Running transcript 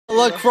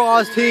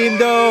lacrosse team,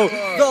 though.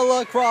 The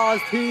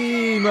lacrosse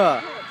team.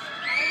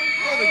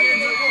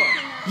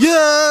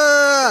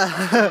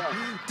 Yeah,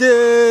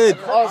 dude.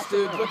 Us,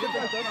 dude. Look at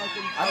that.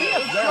 I think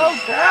it's them.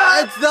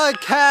 It's the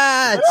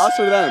Cats. Us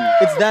or them?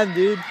 It's them,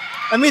 dude.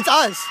 I mean, it's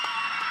us.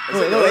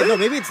 Wait, no,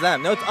 maybe it's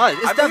them. No, it's us.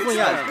 It's definitely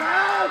us.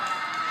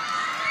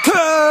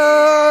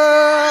 Cats!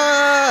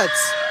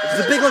 It's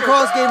a big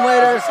lacrosse game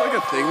later. Is this like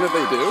a thing that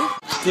they do?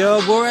 Yo,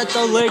 we're at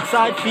the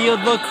Lakeside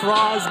Field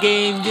lacrosse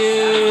game,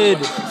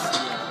 dude.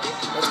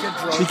 Let's get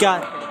drunk. We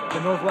got the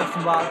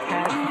Northwestern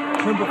Wildcats,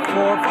 number 4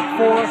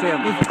 for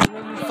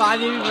 5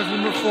 maybe was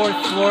number 4,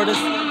 Florida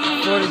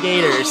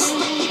Gators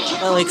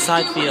at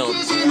Lakeside Field.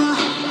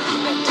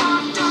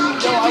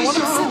 Yo, I want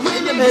to see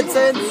It's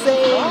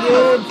insane,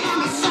 dude.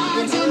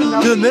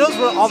 Dude, the middle's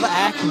where all the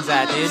action's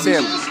at, dude.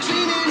 Sam,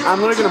 I'm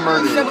literally gonna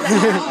murder you.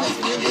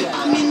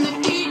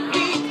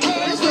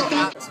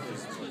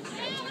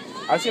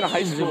 I've seen a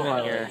high school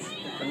here.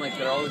 and like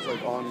they're always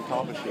like on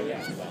top of shit.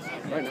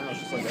 Right now it's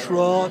just like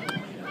Truck.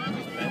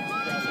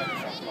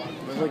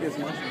 there's like as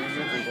much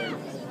movement as like.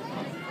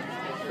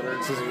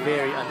 This is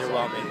very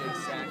underwhelming.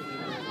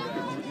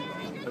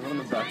 Everyone in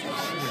the back.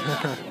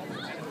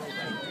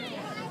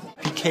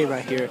 PK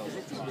right here.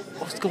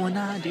 What's going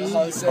on, dude?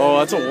 Oh,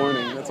 that's a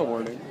warning. That's a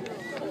warning.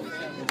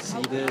 Let's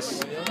see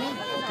this.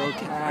 Go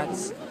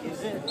Cats.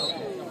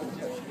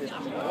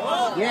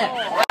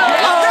 Yeah. Oh!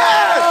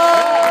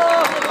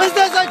 Is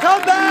this a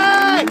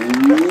comeback?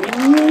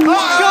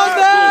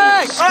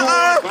 Comeback!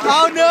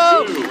 Oh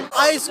no!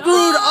 I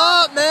screwed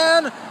up,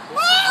 man!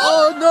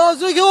 Oh no,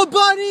 it's like a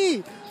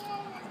bunny!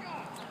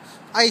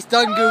 I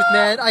done goofed,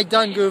 man. I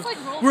done goofed.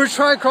 We were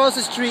trying to cross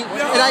the street,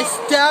 and I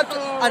stepped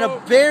on a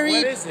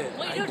buried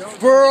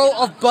burrow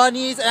of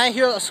bunnies, and I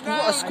hear a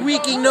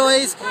squeaking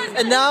noise,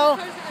 and now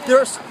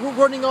they're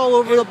running all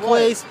over the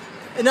place,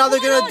 and now they're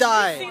gonna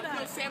die.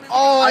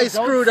 Oh, I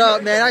screwed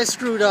up, man. I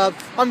screwed up.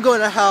 I'm going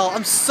to hell.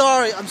 I'm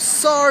sorry. I'm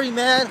sorry,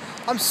 man.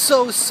 I'm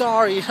so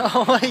sorry.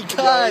 Oh my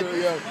god.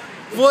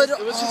 What?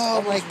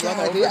 Oh my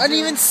god, dude. I didn't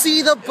even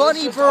see the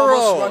bunny burrow.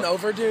 Almost run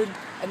over, dude,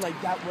 and like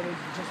that would have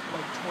just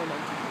like torn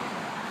into.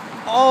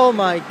 Oh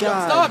my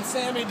god. Stop,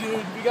 Sammy,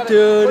 dude. We gotta.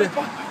 Dude.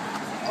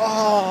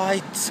 Oh,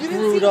 I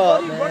screwed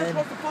up, man. Run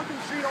across the fucking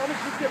street, almost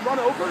just get run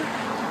over.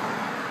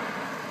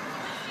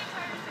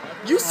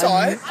 You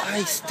saw it.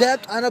 I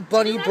stepped on a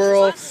bunny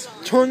burrow,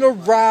 turned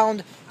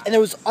around, and it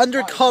was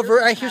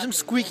undercover. I hear some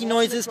squeaky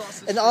noises,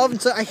 and all of a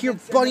sudden I hear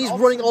bunnies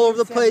running all over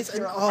the place,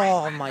 and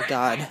oh my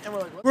god.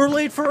 We're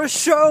late for a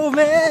show,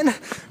 man.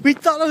 We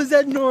thought it was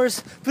at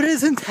Norse, but it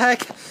isn't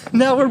Tech.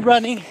 Now we're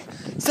running.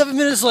 7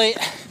 minutes late.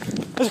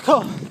 Let's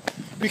go.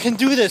 We can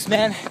do this,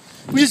 man.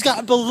 We just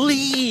gotta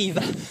believe.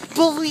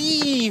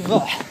 Believe.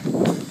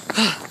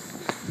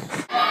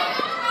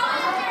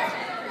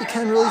 You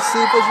can't really see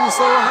because you're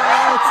so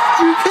hot.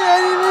 You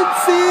can't even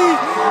see.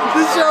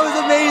 This show is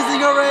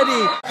amazing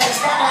already.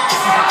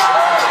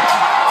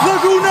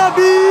 Laguna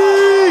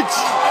Beach.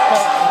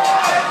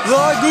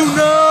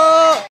 Laguna.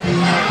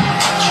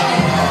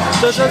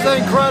 This is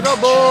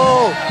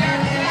incredible.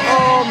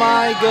 Oh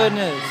my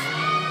goodness.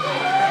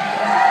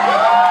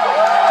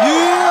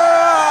 Yeah.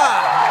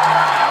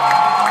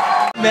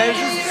 Man, this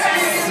is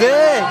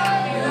sick.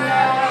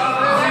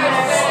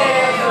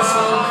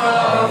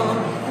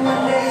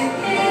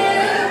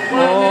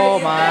 Oh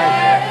my.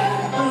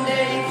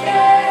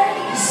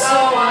 So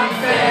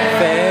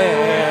unfair.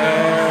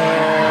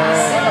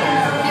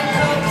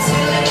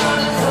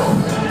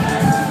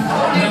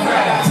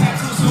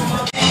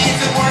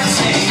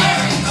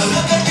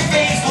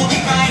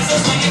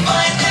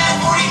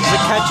 It's a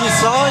catchy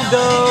song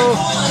though.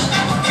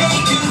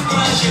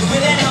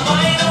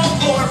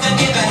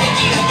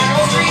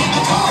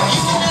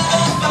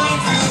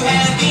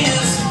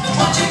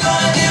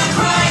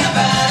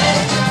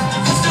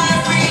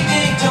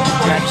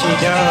 Catchy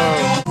though.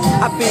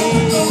 Happy.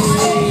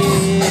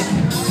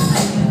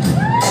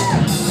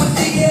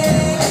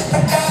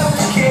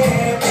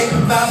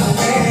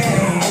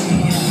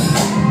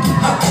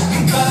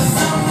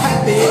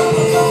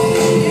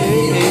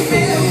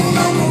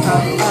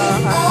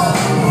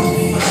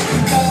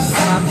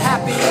 I'm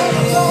happy.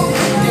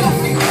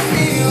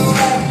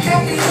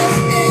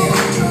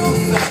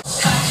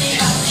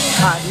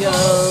 Hadi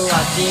ho,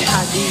 hadi,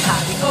 hadi,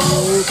 hadi ho.